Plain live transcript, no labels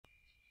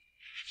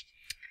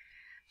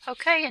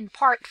Okay, in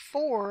part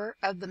 4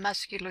 of the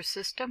muscular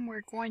system,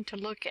 we're going to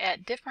look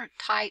at different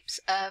types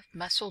of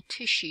muscle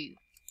tissue.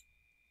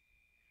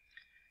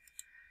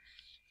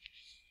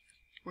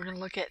 We're going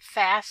to look at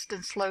fast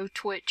and slow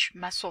twitch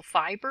muscle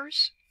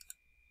fibers.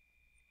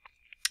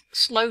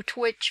 Slow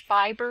twitch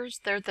fibers,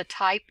 they're the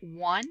type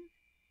 1.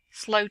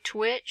 Slow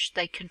twitch,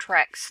 they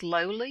contract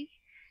slowly.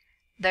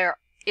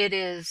 It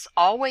is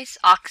always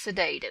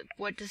oxidative.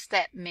 What does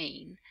that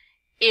mean?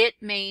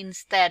 It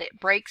means that it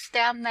breaks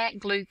down that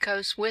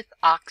glucose with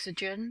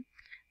oxygen.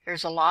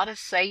 There's a lot of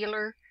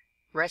cellular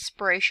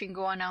respiration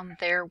going on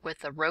there with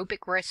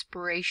aerobic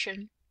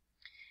respiration.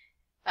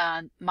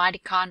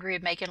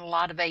 Mitochondria making a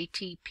lot of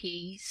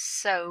ATP,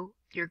 so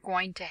you're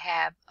going to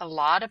have a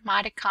lot of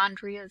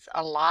mitochondria,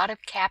 a lot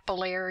of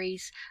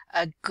capillaries,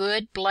 a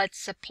good blood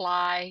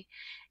supply,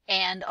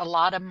 and a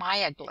lot of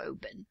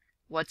myoglobin.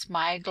 What's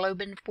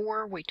myoglobin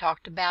for? We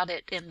talked about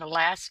it in the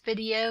last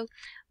video.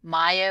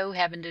 Myo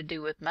having to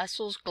do with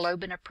muscles,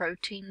 globin a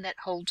protein that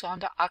holds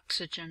onto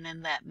oxygen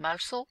in that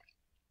muscle.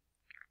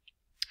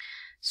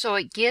 So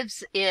it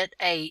gives it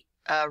a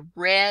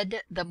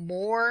red. The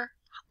more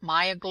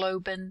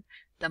myoglobin,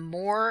 the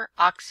more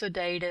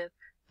oxidative,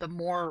 the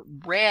more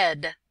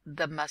red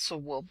the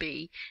muscle will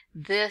be.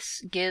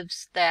 This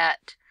gives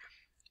that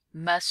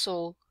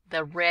muscle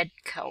the red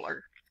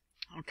color.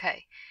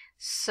 Okay,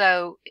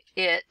 so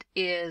it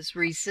is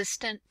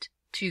resistant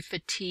to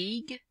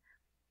fatigue,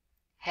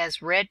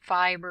 has red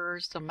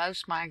fibers, the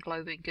most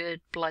myoglobin,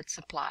 good blood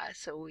supply.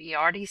 So we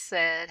already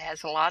said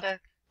has a lot of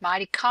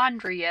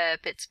mitochondria.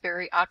 If it's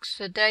very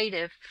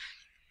oxidative,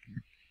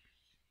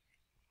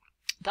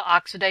 the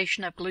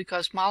oxidation of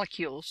glucose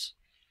molecules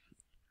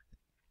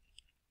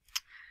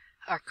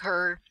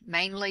occur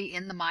mainly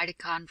in the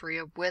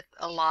mitochondria with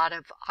a lot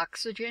of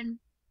oxygen.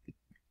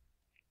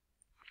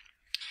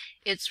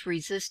 It's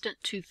resistant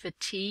to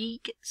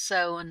fatigue,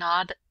 so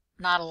not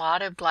a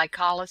lot of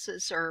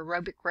glycolysis or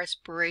aerobic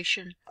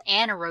respiration.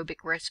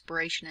 Anaerobic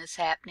respiration is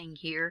happening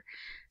here,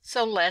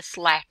 so less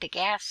lactic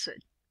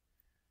acid.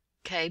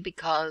 Okay,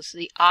 because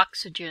the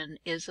oxygen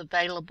is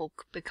available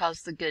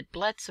because the good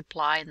blood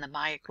supply and the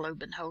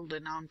myoglobin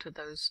holding on to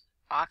those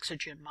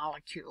oxygen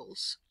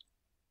molecules.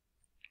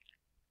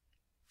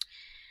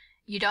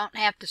 You don't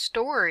have to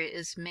store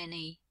as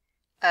many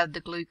of the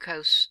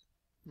glucose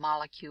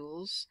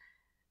molecules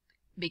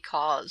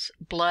because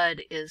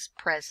blood is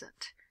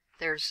present.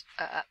 There's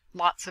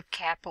lots of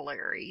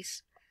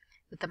capillaries.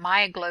 But the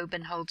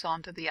myoglobin holds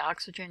onto the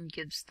oxygen,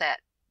 gives that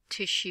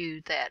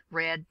tissue that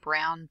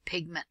red-brown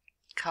pigment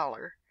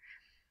color.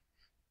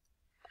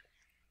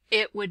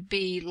 It would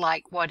be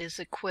like what is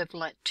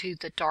equivalent to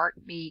the dark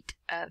meat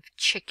of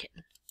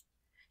chicken.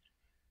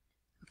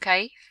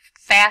 Okay,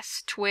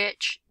 fast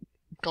twitch,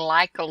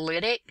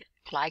 glycolytic,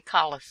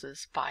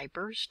 glycolysis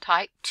fibers,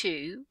 type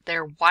 2.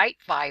 They're white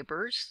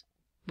fibers,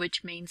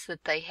 which means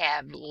that they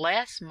have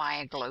less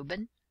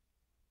myoglobin.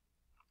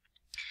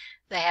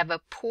 They have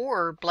a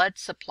poor blood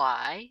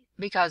supply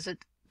because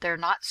they're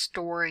not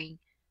storing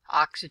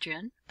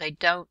oxygen. They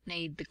don't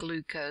need the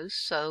glucose,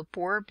 so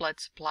poor blood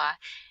supply,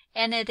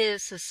 and it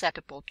is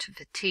susceptible to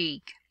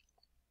fatigue.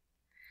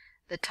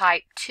 The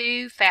type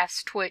 2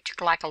 fast twitch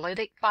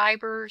glycolytic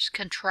fibers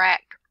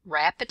contract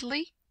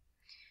rapidly.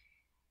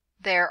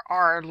 There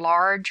are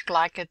large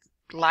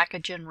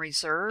glycogen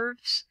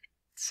reserves,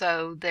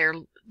 so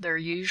they're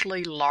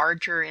usually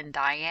larger in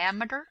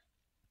diameter.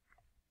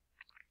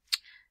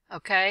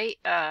 Okay,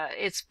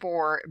 it's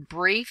for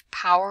brief,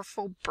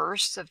 powerful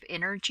bursts of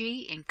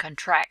energy and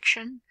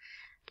contraction,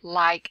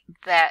 like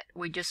that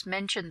we just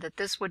mentioned that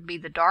this would be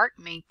the dark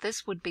meat,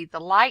 this would be the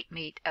light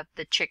meat of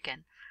the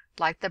chicken,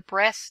 like the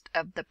breast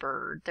of the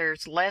bird.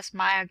 There's less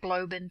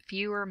myoglobin,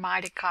 fewer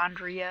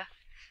mitochondria,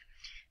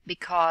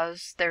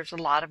 because there's a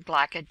lot of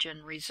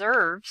glycogen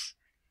reserves,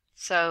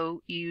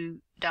 so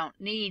you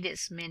don't need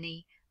as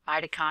many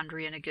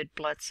mitochondria and a good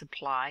blood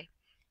supply,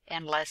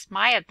 and less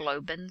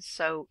myoglobin,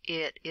 so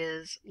it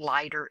is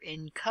lighter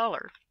in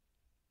color.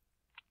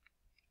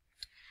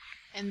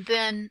 And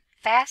then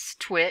fast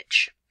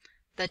twitch,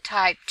 the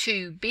type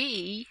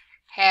 2B,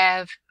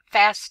 have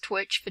fast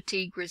twitch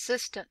fatigue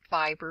resistant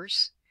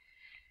fibers.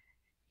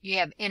 You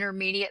have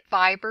intermediate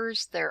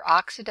fibers. They're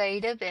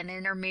oxidative and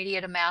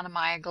intermediate amount of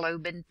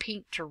myoglobin,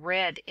 pink to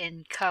red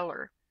in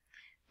color.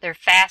 They're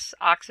fast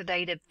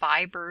oxidative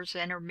fibers,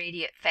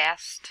 intermediate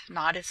fast,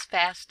 not as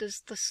fast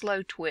as the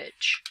slow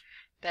twitch,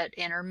 but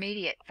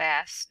intermediate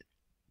fast.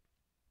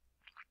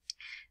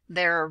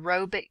 They're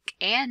aerobic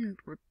and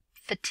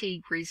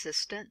fatigue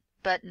resistant,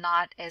 but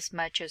not as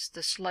much as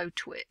the slow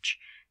twitch.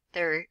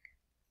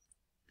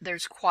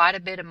 There's quite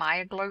a bit of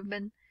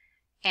myoglobin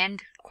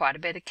and quite a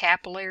bit of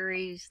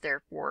capillaries,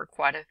 therefore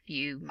quite a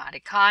few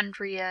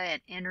mitochondria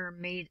and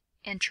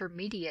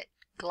intermediate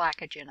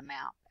glycogen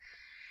amount.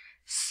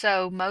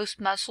 So most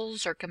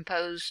muscles are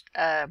composed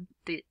of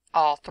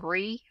all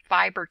three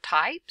fiber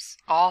types.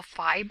 All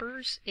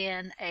fibers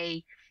in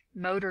a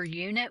motor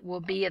unit will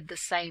be of the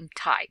same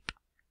type.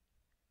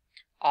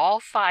 All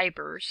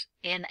fibers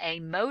in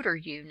a motor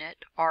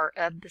unit are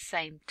of the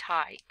same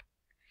type.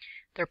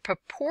 The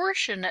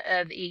proportion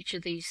of each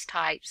of these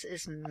types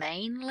is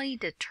mainly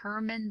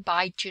determined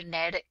by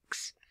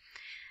genetics.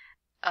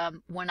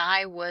 When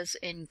I was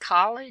in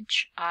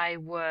college, I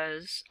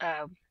was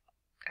a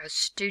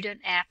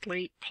student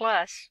athlete,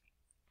 plus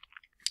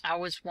I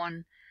was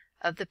one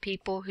of the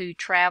people who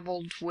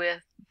traveled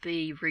with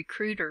the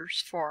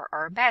recruiters for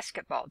our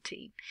basketball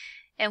team.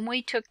 And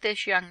we took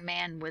this young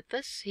man with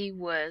us. He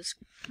was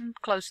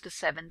close to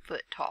 7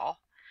 foot tall.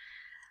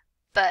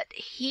 But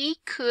he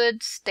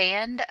could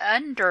stand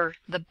under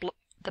the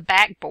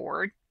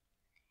backboard,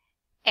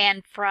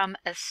 and from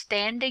a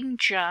standing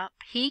jump,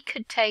 he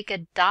could take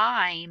a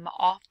dime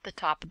off the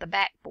top of the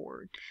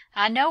backboard.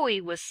 I know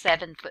he was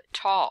 7 foot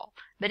tall,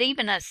 but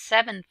even a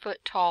 7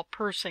 foot tall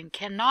person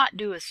cannot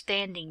do a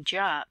standing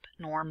jump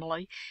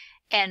normally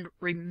and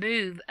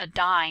remove a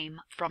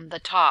dime from the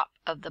top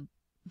of the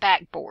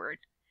backboard.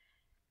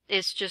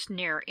 It's just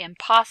near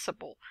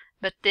impossible.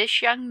 But this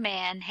young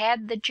man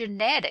had the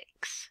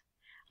genetics.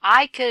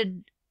 I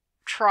could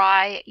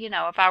try,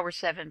 if I were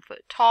 7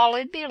 foot tall,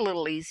 it'd be a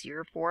little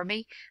easier for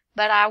me,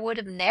 but I would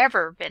have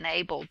never been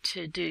able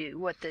to do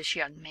what this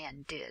young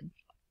man did.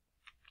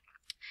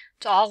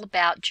 It's all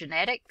about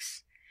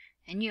genetics,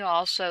 and you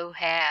also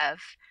have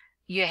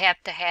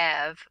to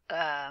have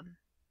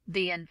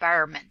the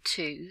environment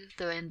too.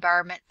 The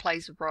environment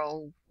plays a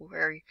role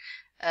where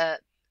a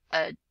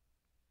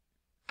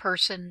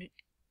person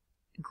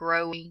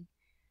growing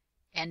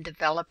and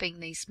developing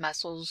these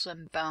muscles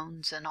and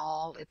bones and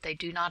all, if they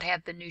do not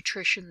have the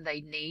nutrition they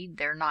need,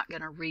 they're not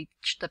going to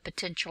reach the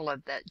potential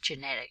of that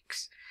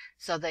genetics.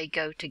 So they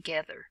go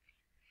together.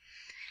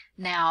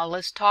 Now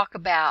let's talk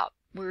about,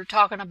 we were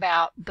talking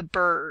about the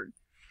bird.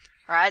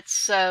 All right,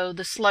 so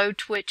the slow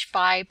twitch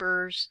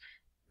fibers,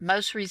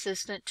 most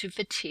resistant to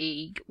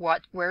fatigue.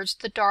 Where's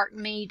the dark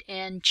meat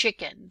in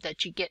chicken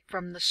that you get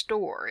from the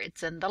store?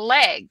 It's in the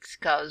legs,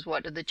 because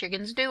what do the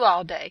chickens do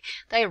all day?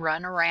 They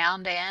run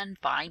around and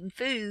find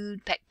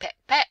food, peck, peck,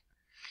 peck.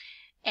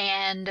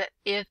 And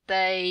if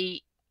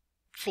they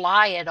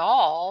fly at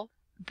all,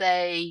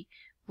 they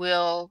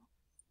will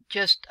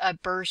just a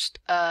burst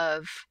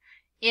of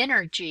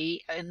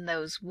energy in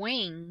those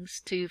wings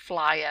to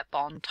fly up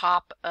on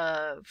top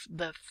of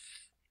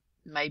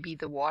maybe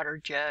the water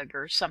jug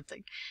or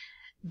something.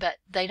 But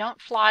they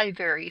don't fly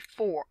very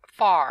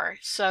far,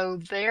 so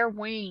their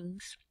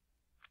wings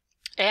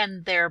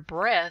and their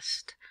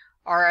breast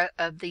are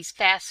of these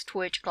fast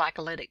twitch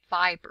glycolytic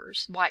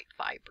fibers, white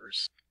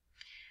fibers.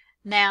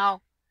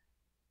 Now,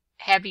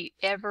 do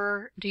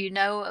you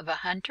know of a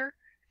hunter?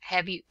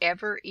 Have you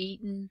ever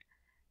eaten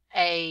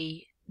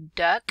a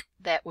duck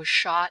that was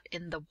shot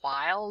in the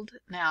wild?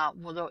 Now,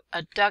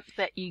 a duck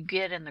that you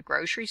get in the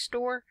grocery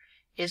store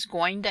is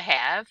going to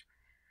have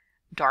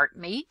dark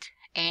meat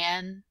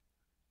and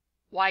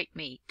white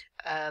meat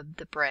of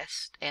the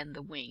breast and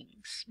the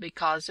wings,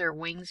 because their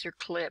wings are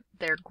clipped.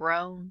 They're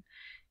grown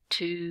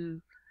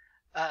to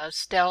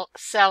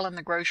sell in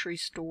the grocery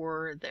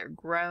store. They're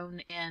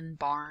grown in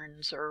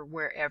barns or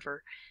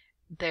wherever.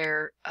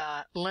 They're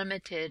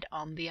limited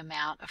on the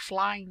amount of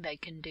flying they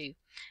can do.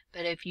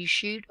 But if you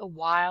shoot a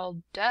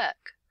wild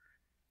duck,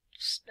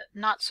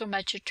 not so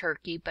much a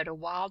turkey, but a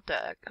wild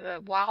duck,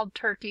 a wild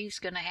turkey is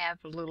going to have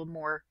a little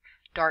more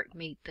dark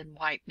meat than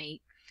white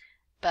meat.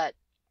 But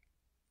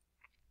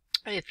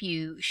if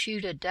you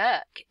shoot a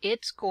duck,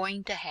 it's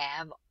going to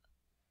have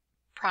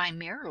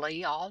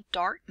primarily all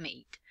dark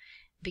meat,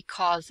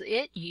 because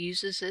it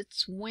uses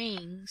its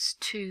wings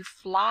to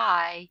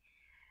fly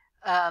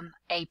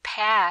a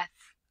path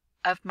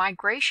of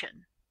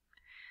migration.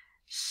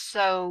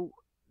 So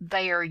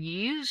they are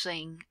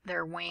using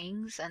their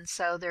wings, and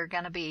so they're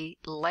going to be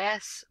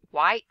less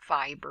white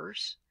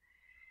fibers,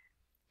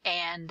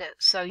 and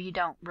so you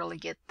don't really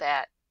get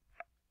that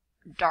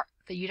dark,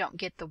 you don't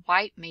get the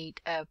white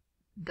meat of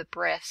the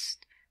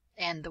breast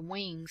and the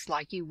wings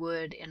like you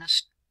would in a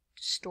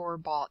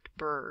store-bought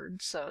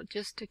bird. So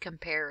just to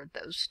compare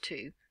those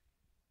two.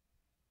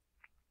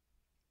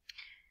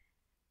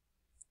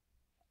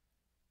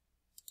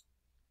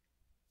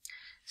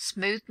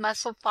 Smooth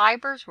muscle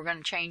fibers, we're going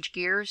to change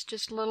gears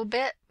just a little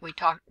bit.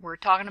 We're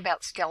talking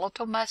about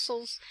skeletal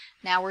muscles.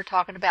 Now we're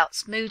talking about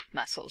smooth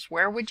muscles.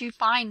 Where would you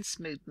find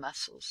smooth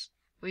muscles?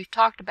 We've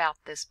talked about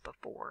this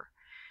before.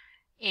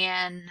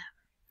 In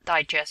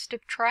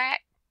digestive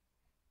tract,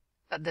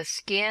 the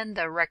skin,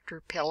 the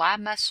erector pili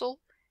muscle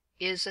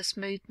is a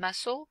smooth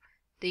muscle.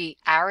 The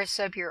iris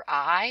of your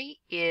eye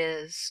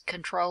is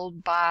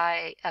controlled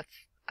by a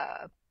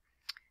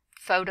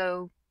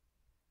photopupillary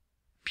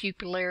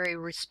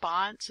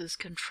response, is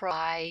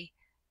controlled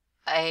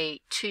by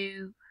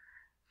 2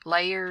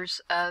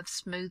 layers of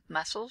smooth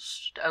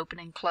muscles to open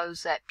and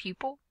close that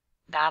pupil,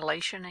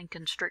 dilation and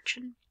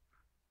constriction.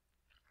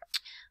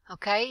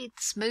 Okay,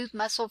 smooth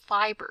muscle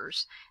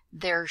fibers.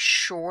 They're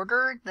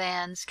shorter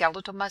than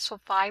skeletal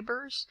muscle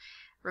fibers.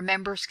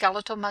 Remember,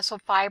 skeletal muscle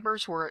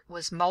fibers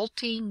was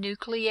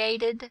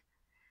multinucleated.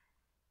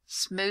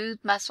 Smooth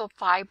muscle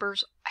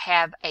fibers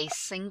have a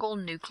single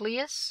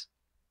nucleus.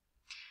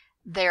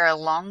 They're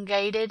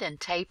elongated and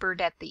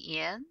tapered at the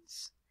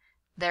ends.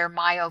 Their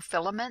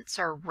myofilaments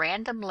are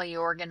randomly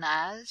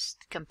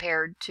organized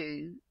compared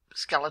to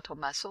skeletal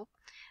muscle.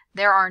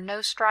 There are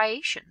no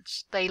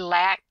striations. They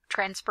lack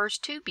transverse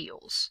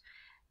tubules.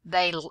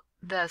 The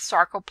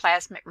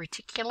sarcoplasmic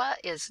reticula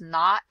is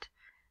not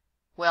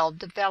well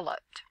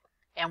developed.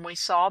 And we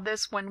saw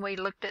this when we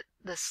looked at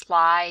the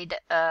slide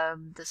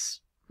of the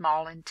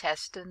small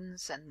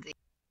intestines, and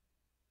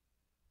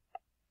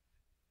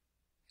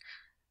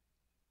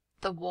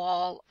the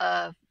wall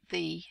of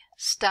the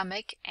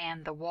stomach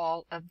and the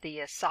wall of the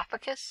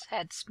esophagus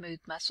had smooth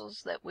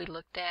muscles that we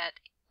looked at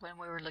when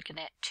we were looking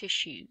at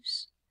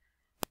tissues.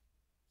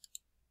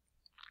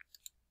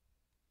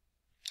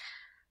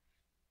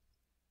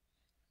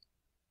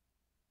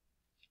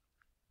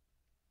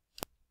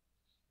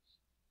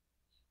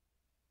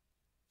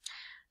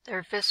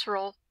 Their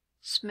visceral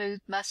smooth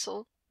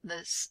muscle,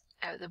 this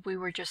that we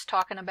were just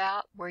talking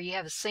about, where you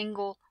have a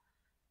single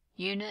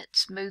unit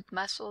smooth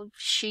muscle,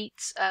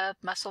 sheets of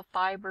muscle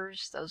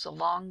fibers, those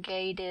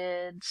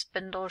elongated,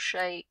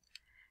 spindle-shaped,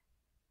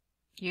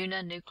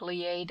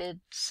 uninucleated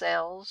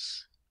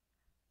cells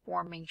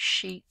forming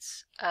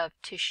sheets of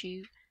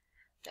tissue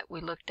that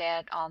we looked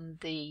at on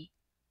the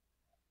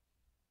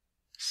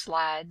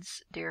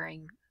slides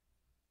during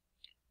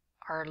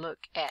our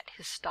look at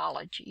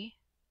histology.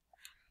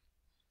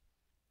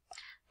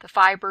 The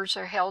fibers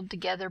are held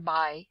together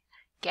by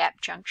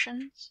gap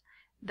junctions.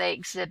 They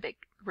exhibit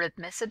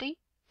rhythmicity,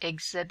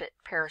 exhibit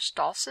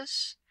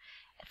peristalsis,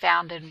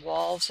 found in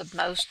walls of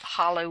most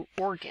hollow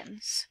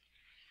organs.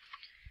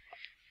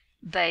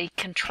 They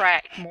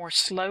contract more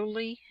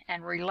slowly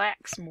and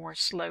relax more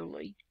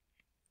slowly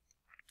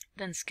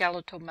than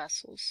skeletal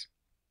muscles.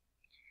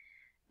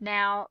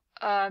 Now,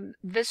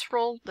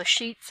 visceral, the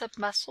sheets of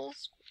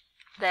muscles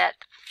that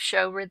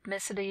show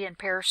rhythmicity and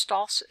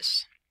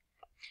peristalsis.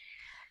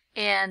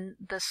 In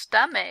the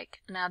stomach,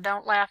 now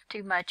don't laugh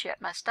too much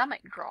at my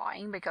stomach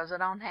drawing because I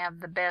don't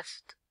have the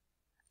best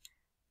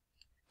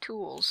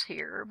tools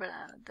here, but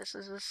this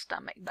is a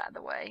stomach, by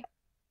the way.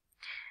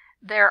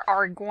 There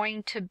are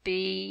going to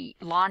be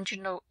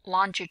longitudinal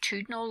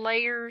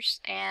layers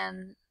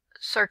and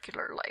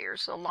circular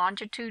layers. So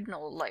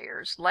longitudinal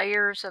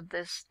layers of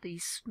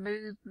these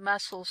smooth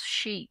muscle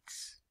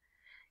sheets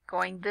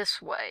going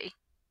this way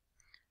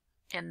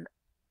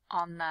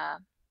on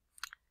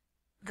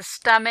the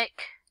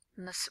stomach,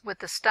 with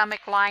the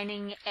stomach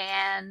lining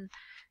and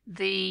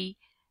the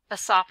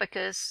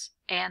esophagus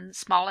and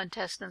small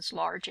intestines,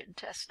 large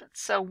intestines.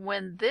 So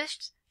when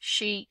this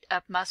sheet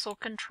of muscle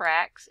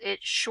contracts, it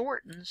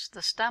shortens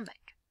the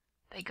stomach.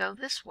 They go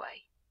this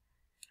way.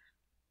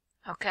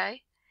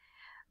 Okay?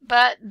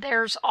 But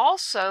there's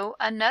also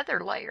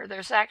another layer.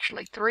 There's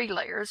actually 3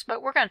 layers,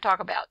 but we're going to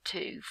talk about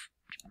 2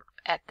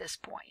 at this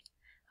point.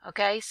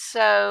 Okay?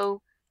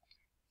 So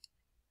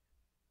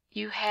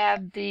you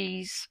have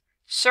these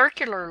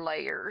circular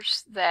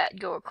layers that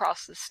go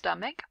across the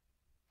stomach,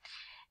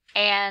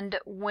 and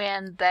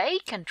when they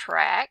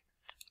contract,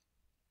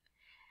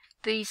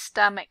 the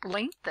stomach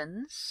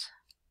lengthens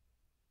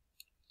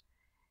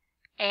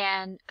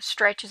and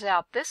stretches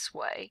out this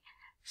way.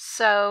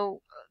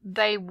 So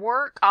they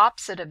work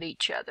opposite of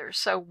each other.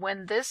 So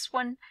when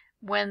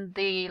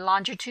the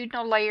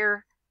longitudinal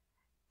layer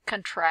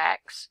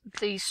contracts,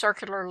 the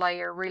circular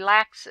layer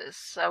relaxes,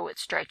 so it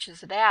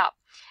stretches it out.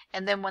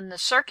 And then when the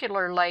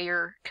circular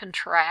layer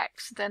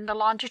contracts, then the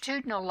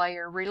longitudinal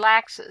layer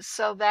relaxes,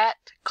 so that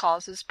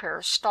causes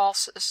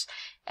peristalsis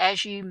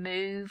as you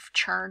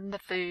churn the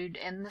food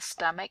in the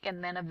stomach,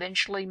 and then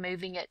eventually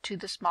moving it to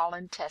the small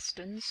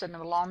intestines and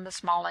along the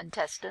small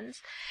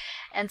intestines.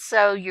 And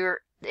so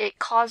it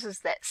causes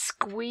that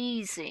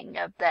squeezing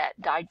of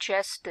that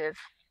digestive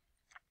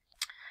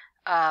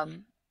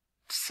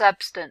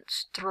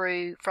substance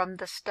from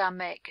the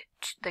stomach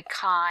to the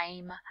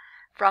chyme,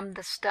 from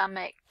the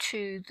stomach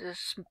to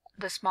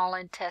the small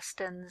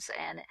intestines,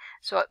 and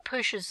so it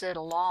pushes it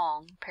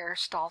along.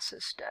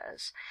 Peristalsis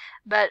does.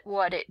 But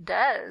what it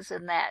does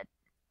in that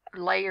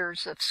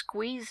layers of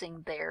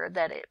squeezing there,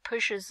 that it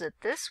pushes it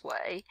this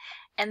way,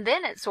 and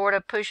then it sort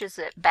of pushes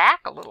it back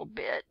a little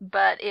bit,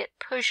 but it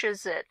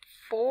pushes it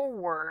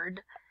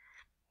forward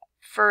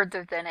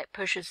further than it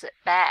pushes it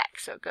back.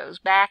 So it goes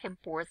back and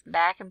forth,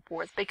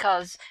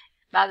 because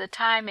by the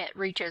time it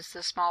reaches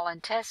the small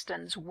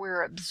intestines,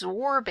 we're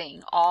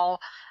absorbing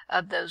all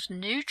of those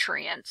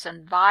nutrients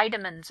and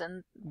vitamins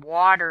and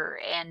water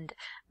and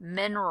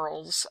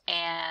minerals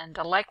and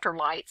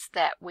electrolytes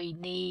that we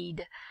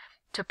need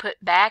to put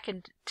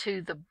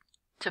into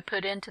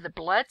the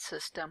blood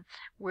system.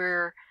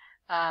 We're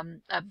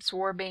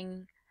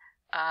absorbing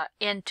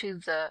into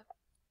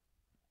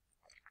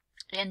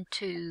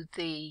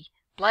the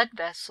blood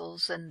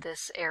vessels in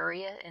this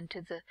area,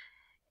 into the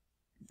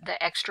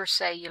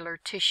extracellular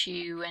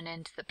tissue and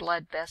into the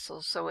blood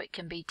vessels, so it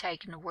can be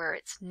taken to where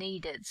it's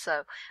needed.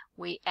 So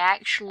we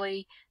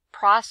actually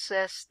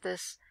process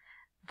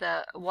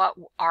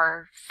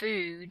our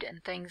food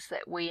and things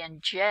that we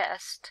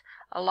ingest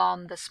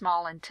along the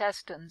small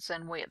intestines,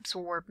 and we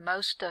absorb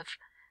most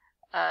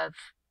of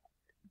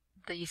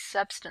these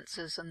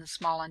substances in the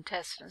small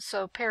intestine.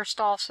 So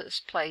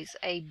peristalsis plays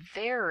a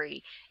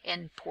very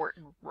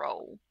important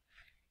role.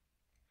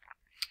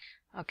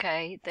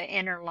 Okay, the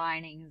inner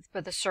lining,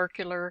 but the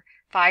circular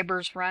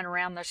fibers run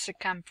around the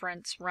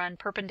circumference, run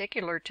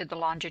perpendicular to the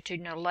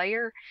longitudinal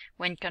layer.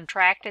 When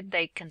contracted,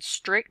 they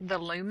constrict the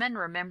lumen.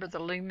 Remember, the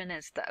lumen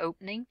is the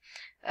opening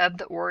of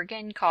the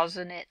organ,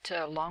 causing it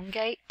to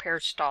elongate.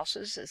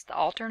 Peristalsis is the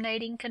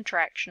alternating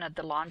contraction of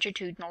the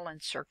longitudinal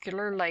and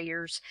circular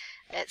layers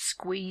that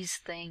squeeze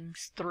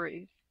things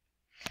through.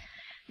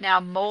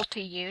 Now,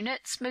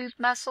 multi-unit smooth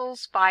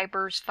muscles,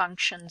 fibers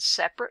function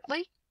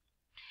separately.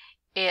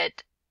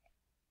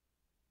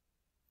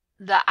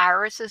 The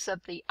irises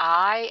of the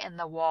eye and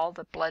the wall of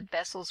the blood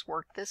vessels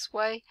work this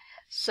way.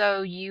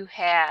 So you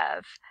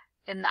have,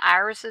 in the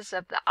irises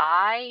of the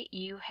eye,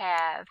 you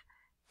have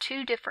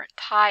two different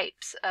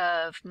types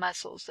of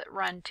muscles that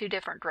run two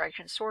different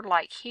directions, sort of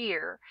like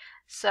here.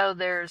 So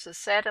there's a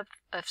set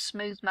of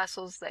smooth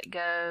muscles that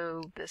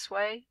go this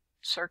way,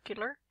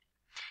 circular.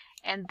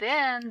 And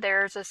then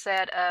there's a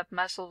set of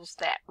muscles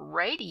that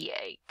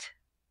radiate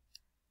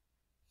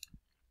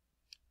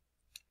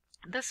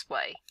this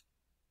way.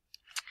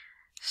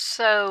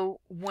 So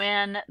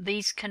when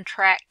these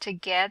contract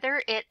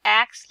together, it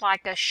acts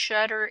like a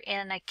shutter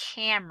in a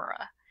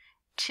camera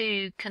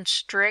to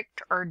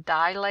constrict or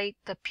dilate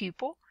the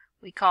pupil.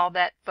 We call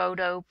that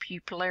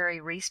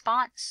photopupillary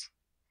response,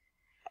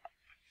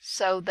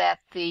 so that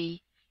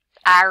the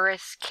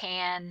iris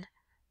can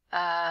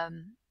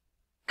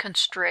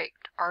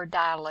constrict or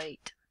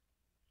dilate.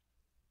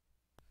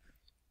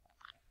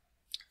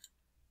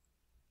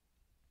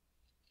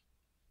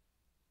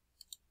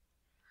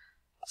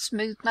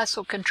 Smooth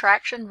muscle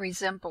contraction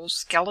resembles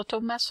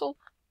skeletal muscle.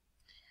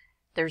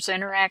 There's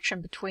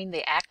interaction between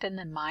the actin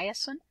and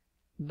myosin.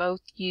 Both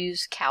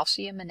use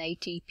calcium and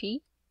ATP.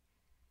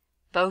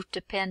 Both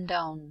depend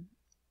on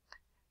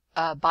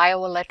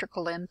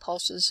bioelectrical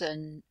impulses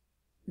and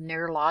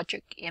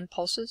neurologic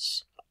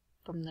impulses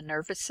from the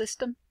nervous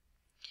system.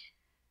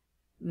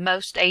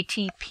 Most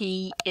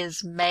ATP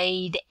is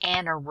made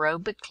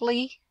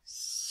anaerobically,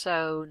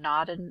 so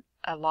not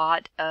a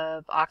lot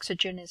of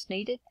oxygen is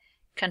needed.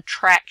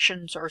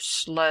 Contractions are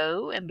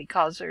slow, and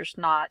because there's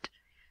not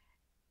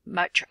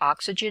much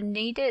oxygen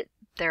needed,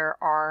 there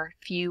are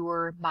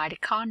fewer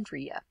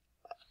mitochondria.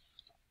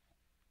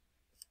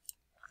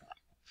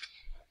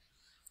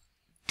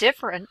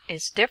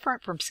 It's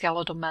different from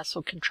skeletal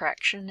muscle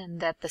contraction in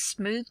that the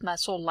smooth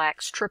muscle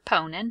lacks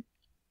troponin.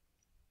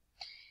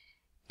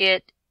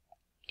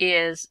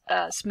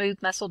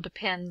 Smooth muscle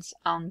depends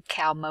on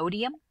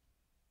calmodium.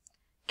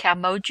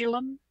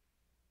 Calmodulin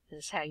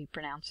is how you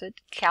pronounce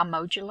it.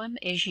 Calmodulin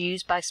is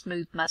used by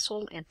smooth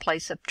muscle in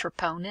place of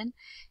troponin.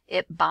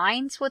 It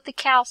binds with the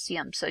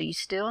calcium, so you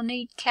still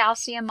need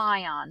calcium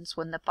ions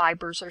when the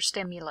fibers are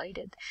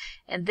stimulated,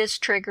 and this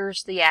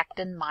triggers the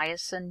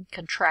actin-myosin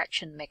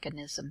contraction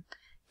mechanism,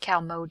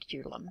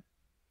 calmodulin.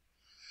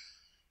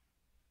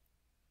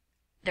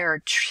 There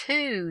are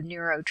two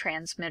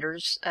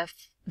neurotransmitters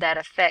that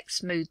affect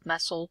smooth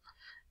muscle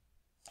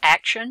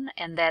action,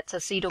 and that's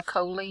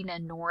acetylcholine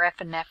and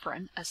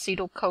norepinephrine.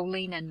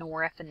 Acetylcholine and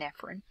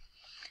norepinephrine.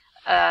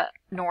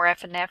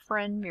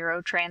 Norepinephrine,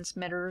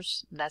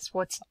 neurotransmitters, that's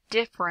what's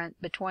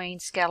different between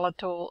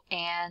skeletal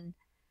and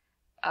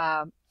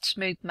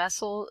smooth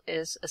muscle,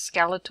 is a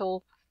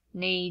skeletal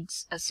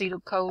needs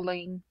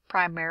acetylcholine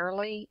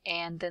primarily,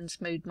 and then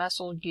smooth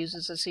muscle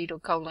uses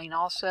acetylcholine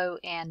also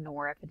and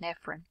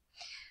norepinephrine.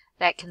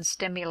 That can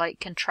stimulate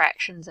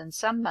contractions in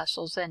some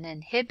muscles and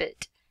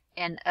inhibit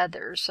in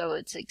others, so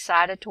it's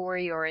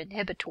excitatory or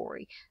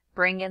inhibitory,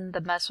 bringing the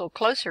muscle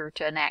closer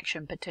to an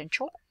action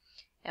potential.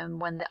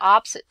 And when the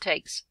opposite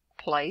takes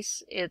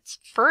place, it's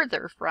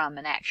further from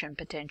an action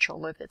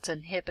potential if it's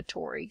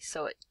inhibitory,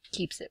 so it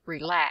keeps it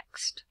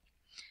relaxed.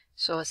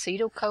 So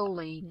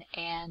acetylcholine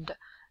and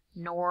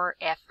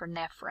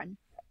norepinephrine.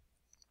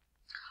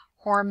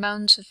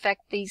 Hormones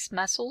affect these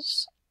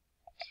muscles,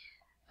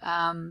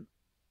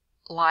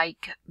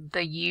 like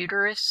the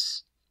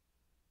uterus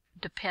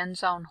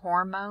depends on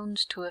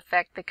hormones to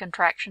affect the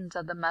contractions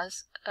of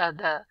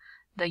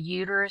the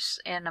uterus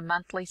in a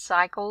monthly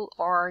cycle,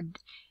 or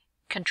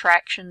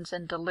contractions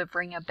in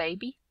delivering a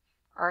baby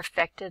are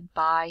affected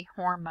by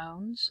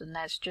hormones, and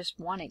that's just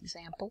one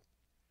example.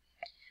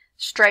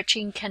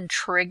 Stretching can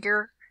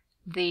trigger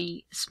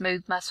the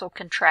smooth muscle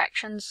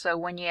contractions, so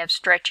when you have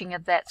stretching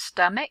of that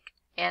stomach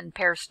and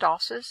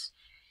peristalsis,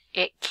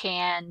 it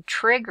can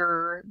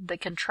trigger the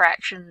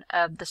contraction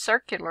of the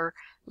circular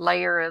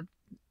layer of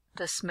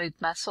the smooth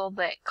muscle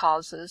that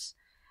causes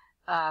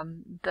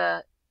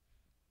the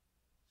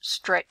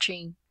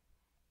stretching,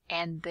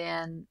 and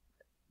then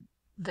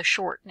the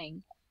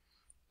shortening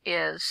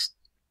layer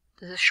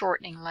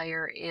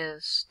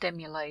is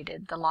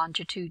stimulated, the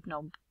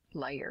longitudinal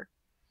layer.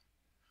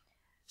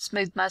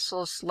 Smooth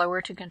muscle is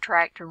slower to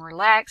contract and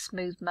relax.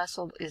 Smooth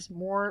muscle is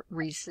more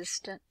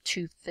resistant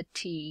to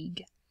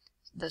fatigue.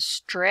 The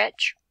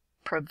stretch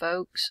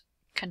provokes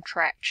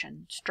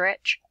contraction.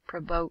 Stretch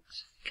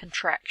provokes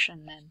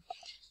contraction, and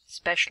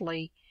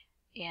especially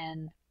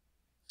in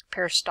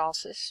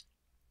peristalsis.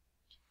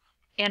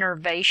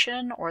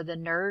 Innervation, or the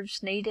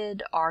nerves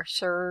needed, are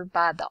served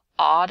by the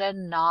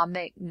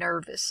autonomic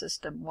nervous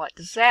system. What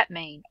does that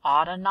mean?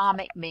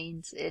 Autonomic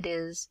means it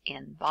is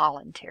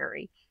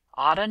involuntary.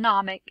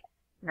 Autonomic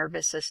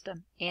nervous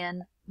system,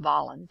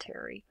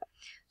 involuntary.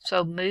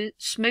 So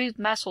smooth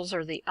muscles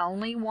are the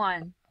only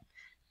one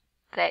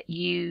that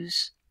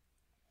use,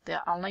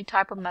 the only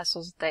type of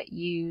muscles that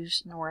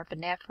use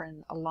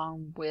norepinephrine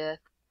along with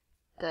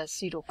the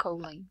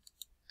acetylcholine.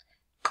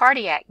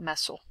 Cardiac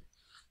muscle.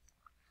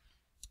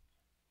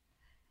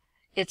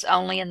 It's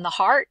only in the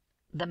heart.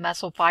 The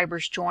muscle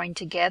fibers join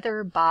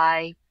together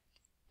by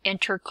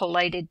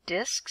intercalated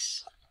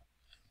discs.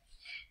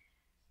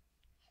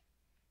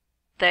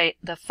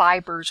 The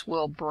fibers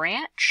will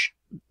branch.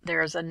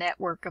 There's a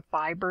network of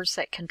fibers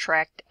that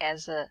contract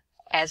as a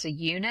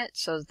unit,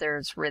 so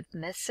there's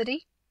rhythmicity.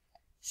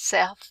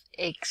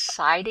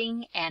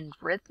 Self-exciting and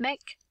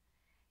rhythmic.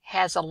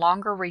 Has a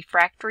longer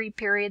refractory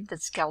period than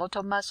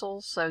skeletal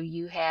muscles, so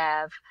you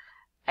have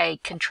a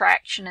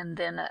contraction and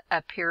then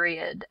a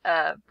period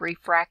of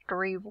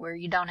refractory where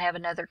you don't have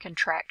another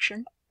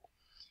contraction.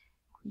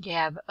 You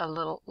have a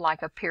little,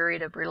 like a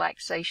period of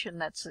relaxation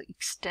that's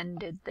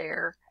extended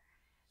there.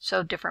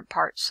 So different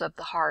parts of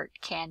the heart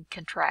can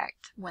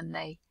contract when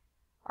they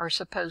are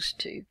supposed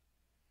to.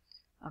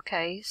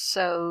 Okay,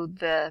 so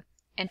the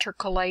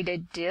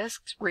intercalated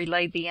discs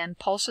relay the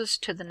impulses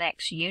to the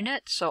next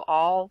unit, so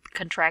all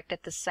contract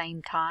at the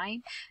same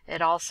time.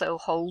 It also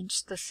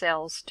holds the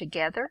cells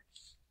together.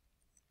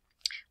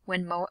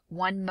 When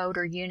one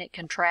motor unit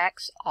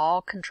contracts,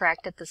 all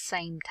contract at the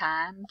same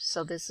time,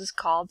 so this is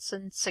called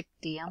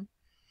syncytium.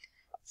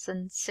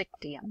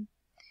 Syncytium.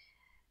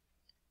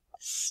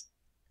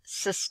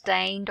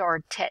 Sustained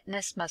or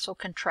tetanus muscle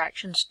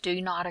contractions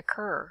do not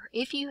occur.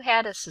 If you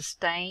had a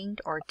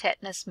sustained or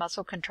tetanus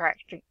muscle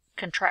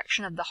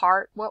contraction of the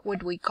heart, what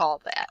would we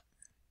call that?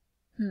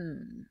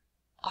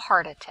 A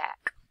heart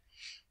attack.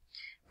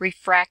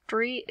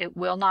 Refractory, it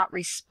will not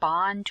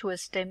respond to a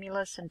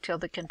stimulus until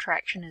the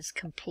contraction is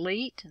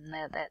complete, and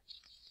that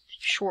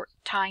short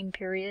time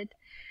period.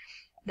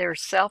 They're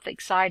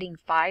self-exciting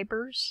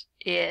fibers.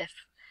 If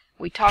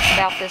we talked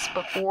about this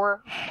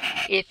before,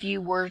 if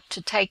you were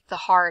to take the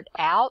heart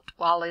out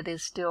while it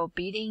is still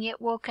beating, it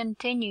will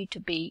continue to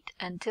beat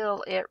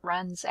until it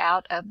runs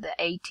out of the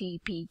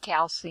ATP,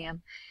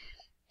 calcium,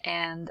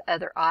 and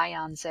other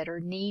ions that are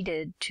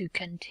needed to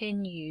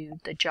continue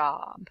the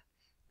job.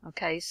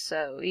 Okay,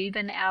 so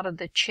even out of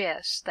the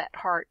chest, that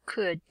heart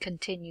could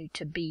continue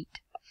to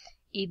beat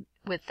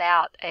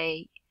without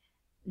a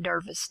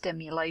nervous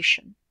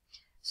stimulation.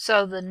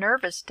 So the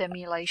nervous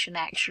stimulation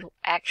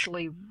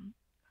actually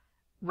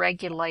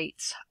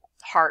regulates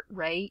heart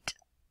rate,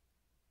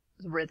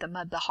 the rhythm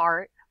of the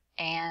heart,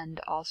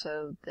 and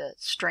also the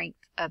strength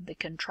of the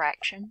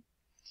contraction.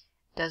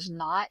 Does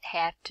not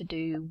have to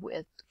do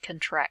with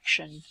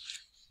contraction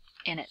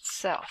in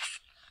itself.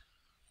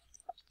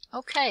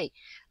 Okay,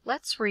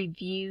 let's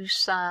review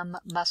some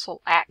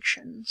muscle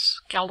actions,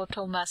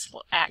 skeletal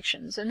muscle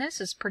actions, and this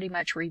is pretty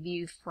much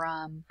review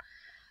from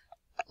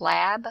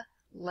lab.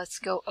 Let's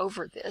go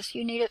over this.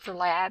 You need it for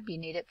lab, you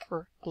need it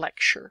for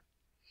lecture.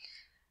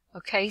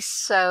 Okay,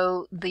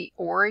 so the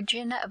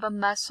origin of a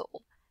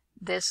muscle.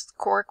 This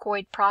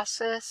coracoid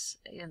process,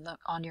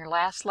 on your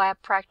last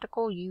lab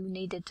practical, you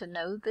needed to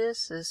know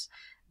this, is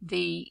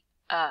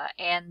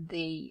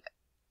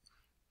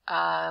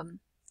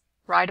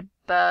right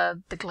above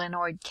the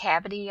glenoid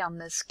cavity on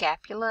the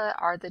scapula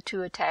are the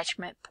two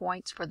attachment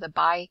points for the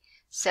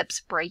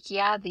biceps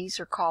brachii. These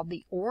are called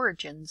the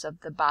origins of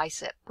the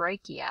bicep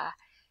brachii.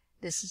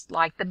 This is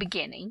like the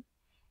beginning.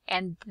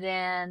 And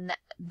then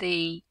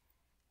the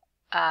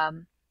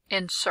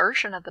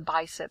insertion of the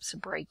biceps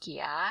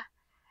brachii.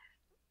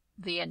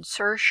 The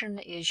insertion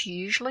is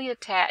usually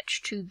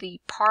attached to the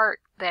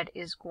part that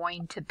is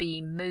going to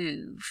be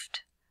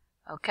moved.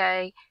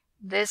 Okay?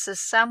 This is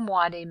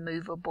somewhat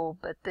immovable,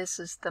 but this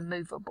is the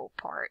movable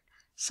part.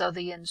 So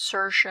the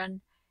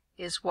insertion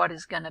is what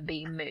is going to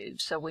be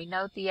moved. So we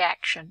know the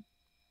action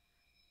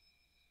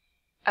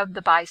of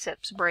the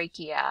biceps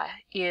brachii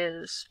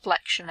is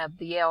flexion of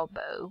the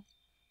elbow.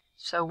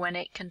 So when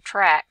it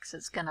contracts,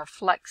 it's going to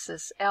flex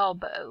this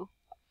elbow.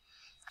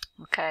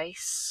 Okay,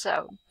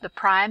 so the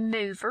prime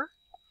mover,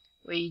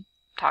 we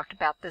talked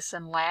about this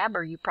in lab,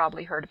 or you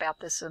probably heard about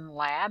this in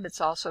lab. It's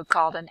also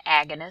called an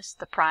agonist,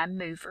 the prime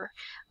mover.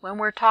 When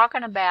we're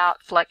talking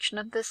about flexion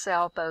of this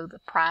elbow, the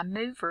prime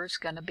mover is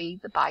going to be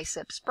the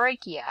biceps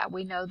brachii.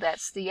 We know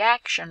that's the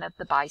action of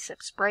the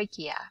biceps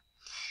brachii.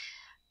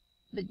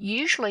 But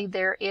usually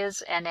there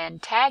is an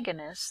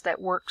antagonist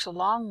that works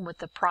along with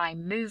the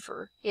prime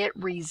mover. It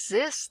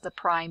resists the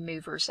prime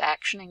mover's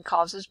action and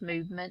causes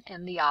movement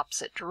in the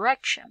opposite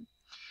direction.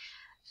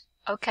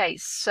 Okay,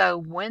 so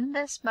when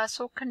this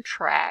muscle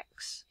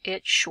contracts,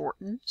 it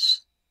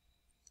shortens,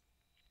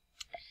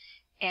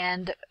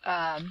 and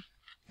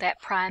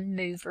that prime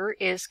mover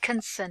is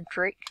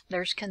concentric.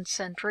 There's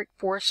concentric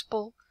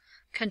forceful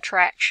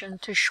contraction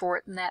to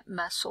shorten that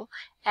muscle.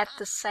 At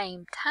the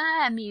same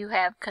time, you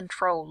have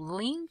controlled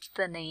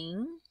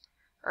lengthening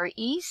or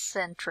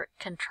eccentric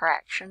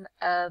contraction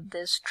of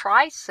this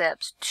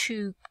triceps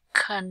to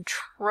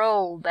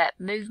control that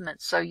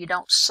movement so you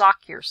don't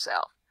sock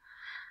yourself.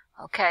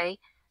 Okay,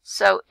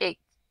 so it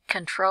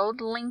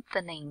controlled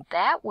lengthening,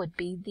 that would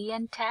be the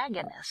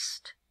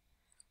antagonist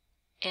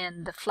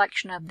in the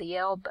flexion of the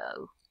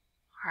elbow.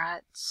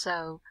 Alright,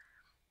 so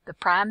the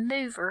prime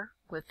mover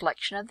with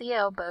flexion of the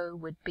elbow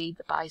would be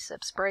the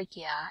biceps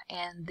brachii,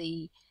 and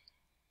the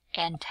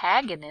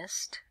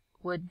antagonist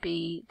would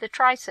be the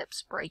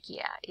triceps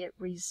brachii. It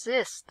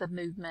resists the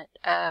movement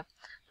of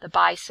the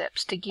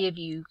biceps to give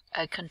you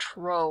a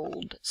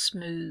controlled,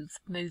 smooth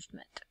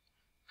movement.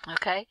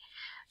 Okay,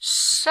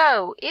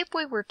 so if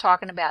we were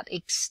talking about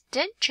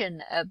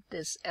extension of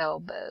this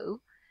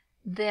elbow,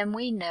 then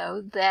we know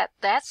that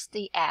that's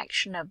the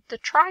action of the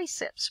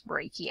triceps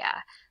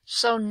brachii.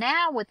 So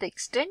now with the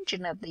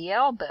extension of the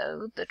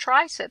elbow, the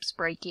triceps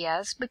brachii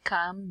has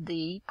become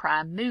the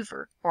prime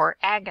mover or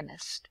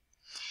agonist.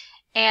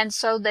 And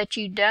so that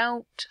you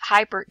don't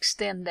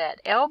hyperextend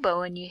that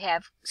elbow and you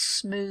have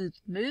smooth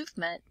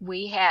movement,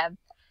 we have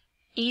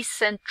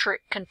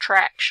eccentric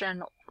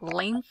contraction,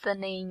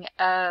 lengthening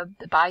of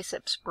the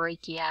biceps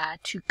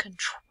brachii to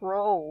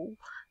control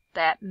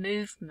that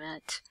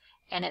movement,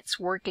 and it's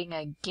working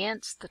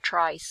against the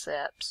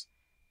triceps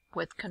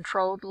with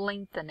controlled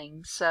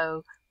lengthening.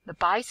 So the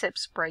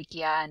biceps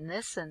brachii in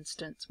this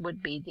instance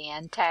would be the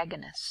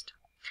antagonist.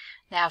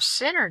 Now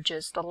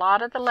synergist, a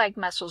lot of the leg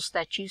muscles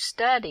that you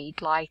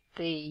studied, like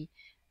the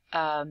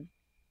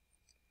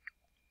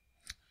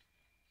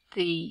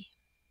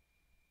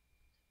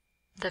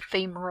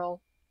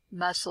femoral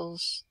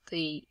muscles,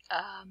 the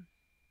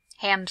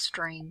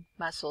hamstring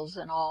muscles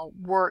and all,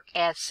 work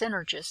as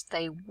synergists.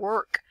 They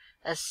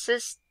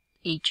assist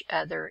each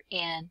other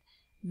in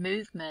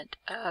movement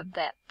of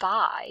that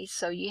thigh.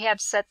 So you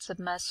have sets of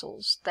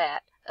muscles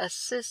that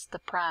assist the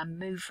prime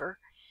mover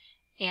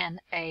in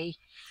a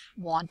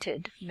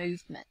wanted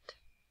movement.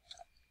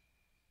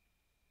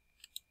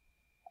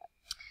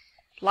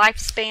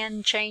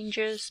 Lifespan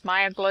changes.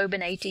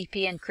 Myoglobin,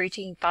 ATP, and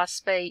creatine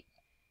phosphate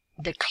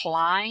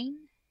decline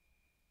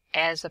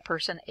as a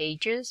person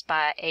ages.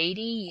 By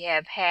 80, you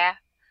have half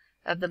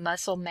of the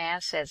muscle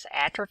mass has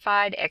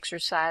atrophied.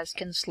 Exercise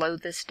can slow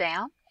this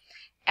down.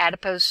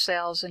 Adipose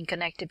cells and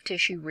connective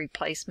tissue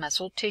replace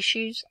muscle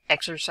tissues.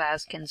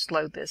 Exercise can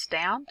slow this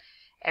down.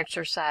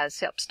 Exercise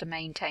helps to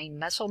maintain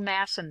muscle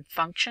mass and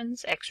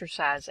functions.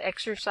 Exercise,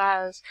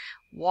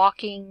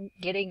 walking,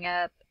 getting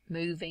up,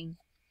 moving.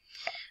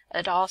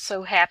 It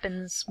also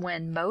happens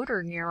when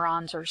motor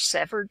neurons are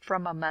severed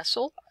from a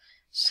muscle.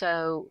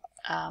 So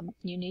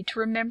you need to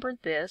remember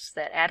this,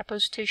 that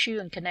adipose tissue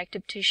and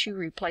connective tissue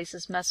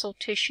replaces muscle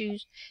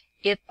tissues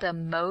if the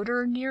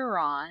motor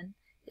neuron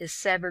is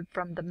severed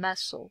from the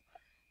muscle,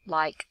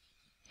 like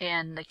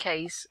in the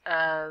case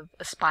of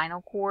a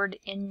spinal cord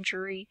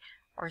injury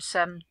or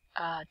some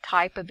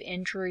type of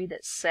injury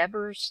that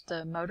severs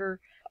the motor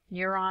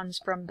neurons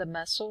from the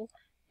muscle,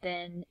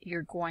 then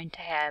you're going to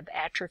have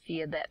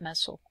atrophy of that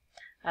muscle.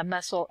 A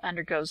muscle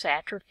undergoes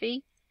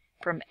atrophy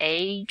from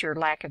age or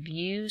lack of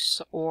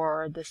use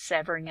or the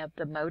severing of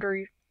the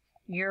motor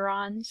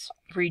neurons,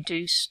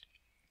 reduced.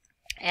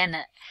 And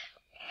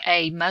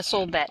a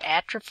muscle that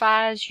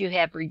atrophies, you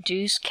have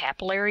reduced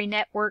capillary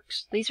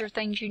networks. These are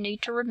things you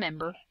need to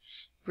remember.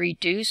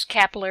 Reduced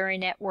capillary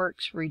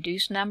networks,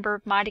 reduced number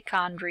of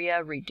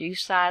mitochondria,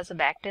 reduced size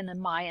of actin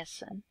and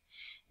myosin.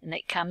 And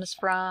it comes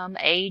from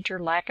age or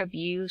lack of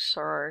use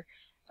or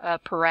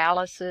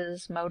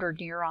paralysis, motor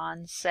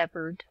neurons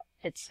severed,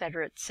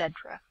 etc.,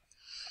 etc.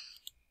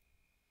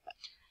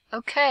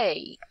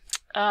 Okay,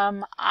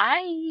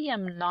 I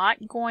am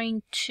not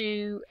going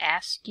to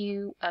ask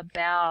you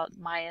about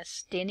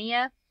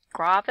myasthenia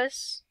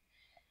gravis.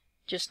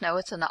 Just know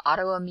it's an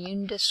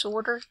autoimmune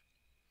disorder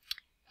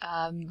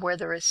where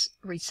the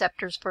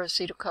receptors for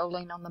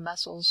acetylcholine on the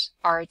muscles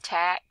are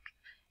attacked,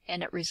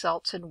 and it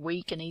results in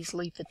weak and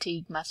easily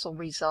fatigued muscle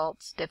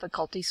results,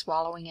 difficulty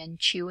swallowing and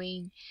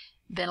chewing.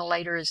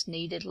 Ventilator is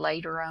needed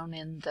later on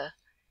in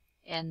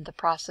the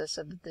process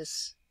of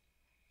this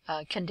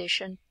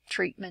condition.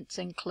 Treatments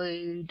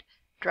include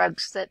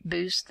drugs that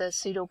boost the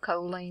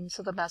acetylcholine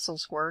so the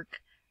muscles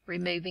work,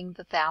 removing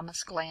the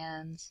thalamus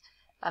glands,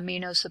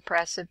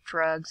 immunosuppressive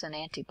drugs, and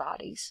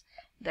antibodies.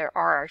 There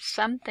are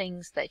some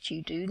things that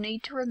you do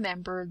need to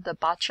remember. The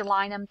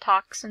botulinum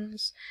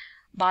toxins.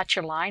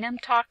 Botulinum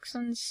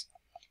toxins,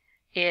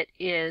 it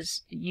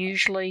is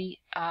usually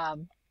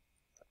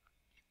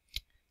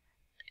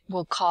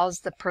will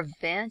cause the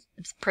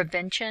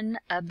prevention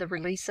of the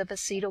release of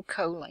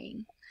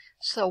acetylcholine.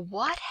 So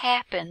what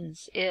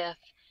happens if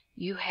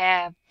you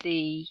have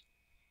a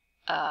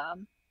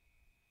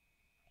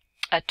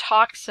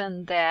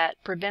toxin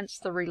that prevents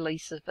the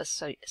release of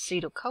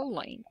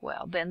acetylcholine?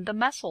 Well, then the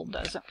muscle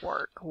doesn't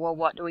work. Well,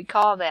 what do we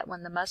call that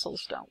when the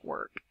muscles don't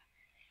work?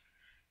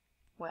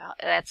 Well,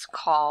 that's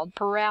called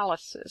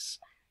paralysis.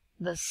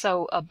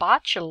 So a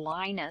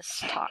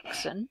botulinus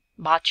toxin,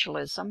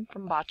 botulism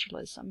from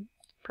botulism,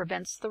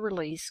 prevents the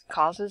release,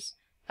 causes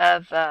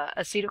of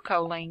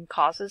acetylcholine,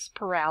 causes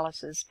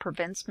paralysis,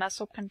 prevents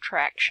muscle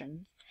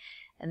contraction,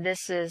 and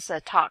this is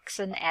a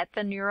toxin at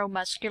the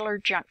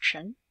neuromuscular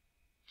junction.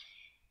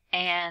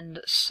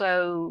 And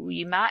so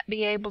you might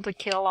be able to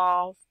kill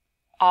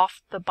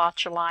off the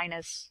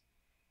botulinus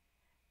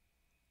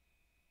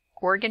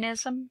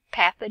organism,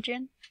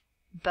 pathogen,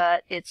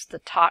 but it's the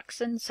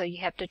toxin, so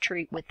you have to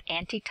treat with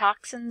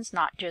antitoxins,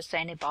 not just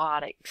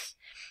antibiotics.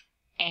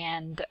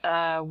 And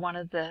one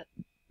of the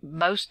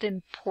most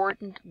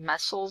important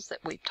muscles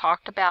that we've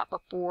talked about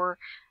before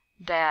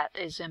that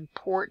is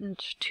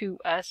important to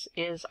us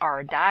is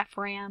our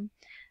diaphragm.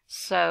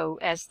 So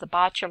as the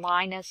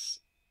botulinus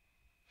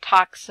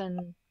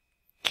toxin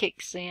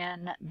kicks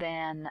in,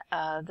 then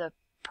the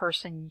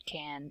person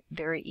can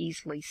very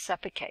easily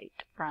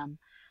suffocate from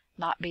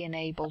not being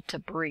able to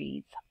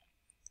breathe.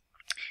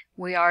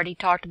 We already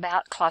talked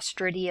about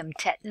Clostridium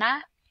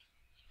tetani.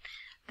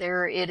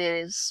 There it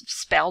is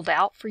spelled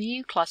out for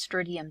you.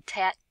 Clostridium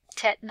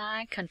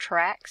tetani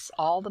contracts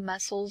all the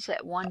muscles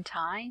at one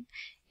time.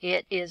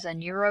 It is a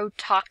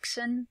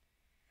neurotoxin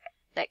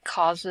that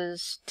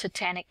causes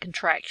tetanic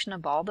contraction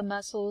of all the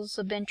muscles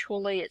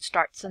eventually. It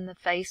starts in the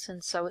face,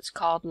 and so it's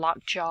called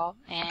lockjaw.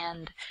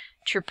 And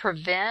to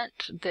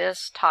prevent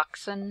this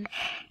toxin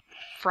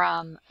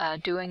from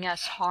doing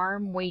us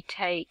harm, we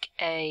take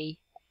a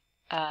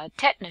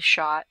tetanus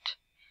shot.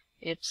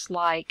 It's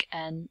like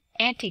an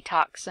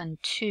antitoxin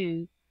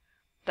to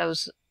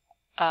those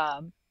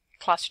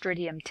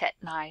Clostridium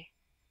tetani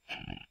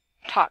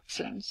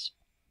toxins.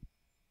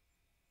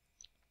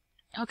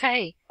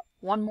 Okay,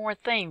 one more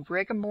thing,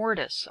 rigor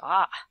mortis.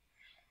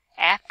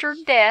 After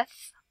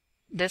death,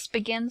 this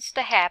begins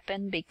to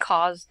happen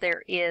because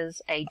there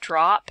is a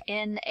drop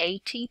in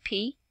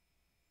ATP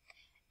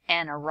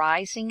and a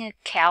rising of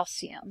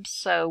calcium.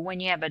 So when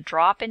you have a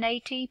drop in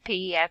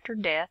ATP after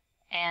death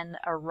and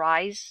a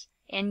rise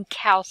in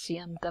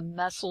calcium, the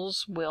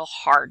muscles will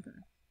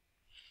harden.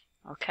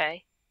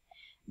 Okay?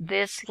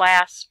 This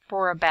lasts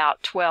for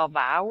about 12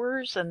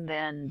 hours, and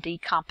then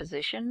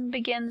decomposition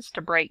begins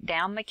to break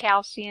down the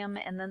calcium,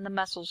 and then the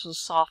muscles will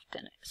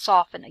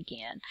soften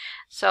again.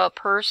 So a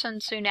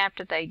person, soon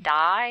after they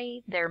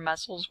die, their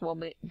muscles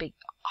will be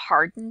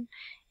hardened.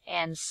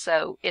 And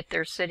so if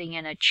they're sitting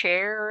in a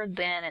chair,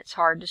 then it's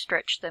hard to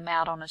stretch them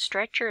out on a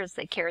stretcher as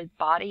they carry the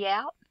body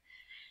out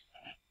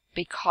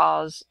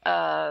because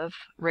of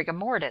rigor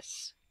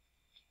mortis.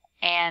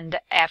 And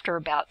after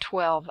about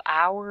 12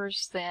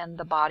 hours, then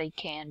the body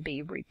can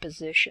be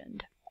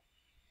repositioned.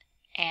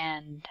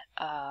 And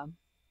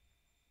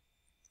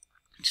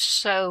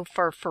so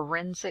for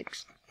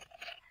forensics,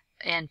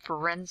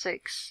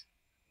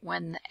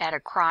 when at a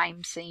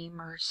crime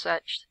scene or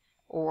such,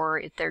 or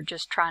if they're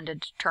just trying to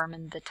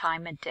determine the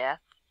time of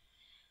death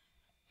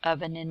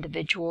of an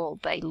individual,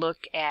 they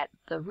look at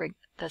the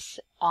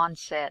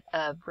onset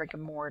of rigor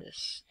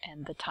mortis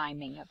and the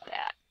timing of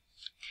that.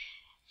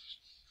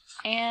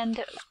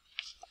 And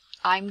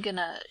I'm going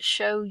to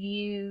show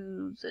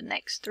you the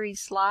next 3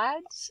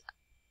 slides.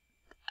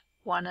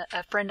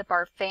 A friend of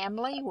our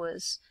family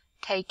was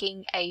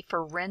taking a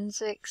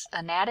forensics,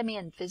 anatomy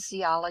and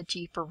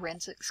physiology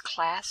forensics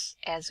class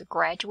as a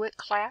graduate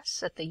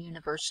class at the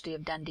University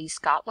of Dundee,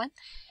 Scotland,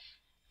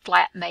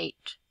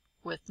 flatmate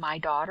with my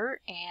daughter,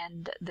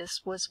 and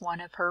this was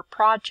one of her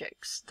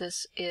projects.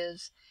 This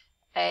is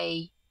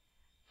a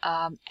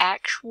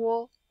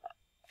actual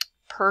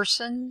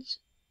person.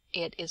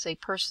 It is a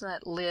person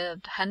that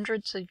lived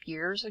hundreds of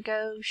years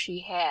ago. She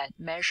had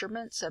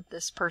measurements of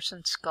this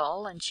person's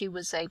skull, and she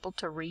was able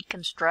to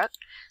reconstruct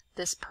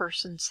this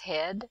person's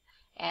head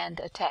and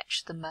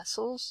attach the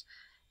muscles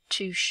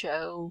to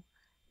show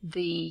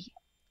the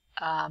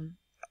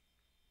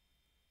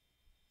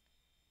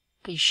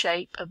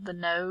shape of the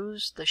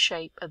nose, the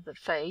shape of the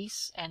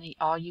face, and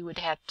all you would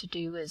have to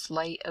do is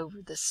lay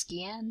over the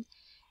skin.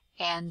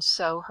 And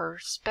so her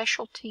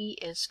specialty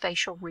is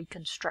facial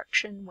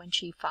reconstruction when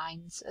she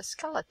finds a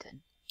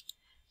skeleton.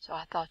 So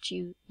I thought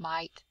you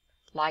might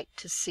like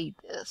to see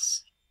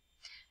this.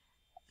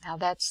 Now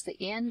that's the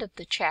end of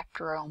the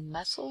chapter on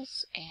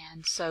muscles,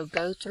 and so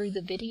go through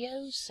the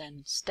videos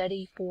and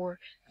study for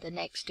the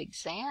next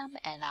exam,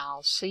 and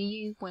I'll see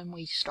you when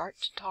we start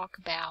to talk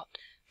about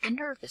the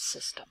nervous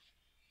system.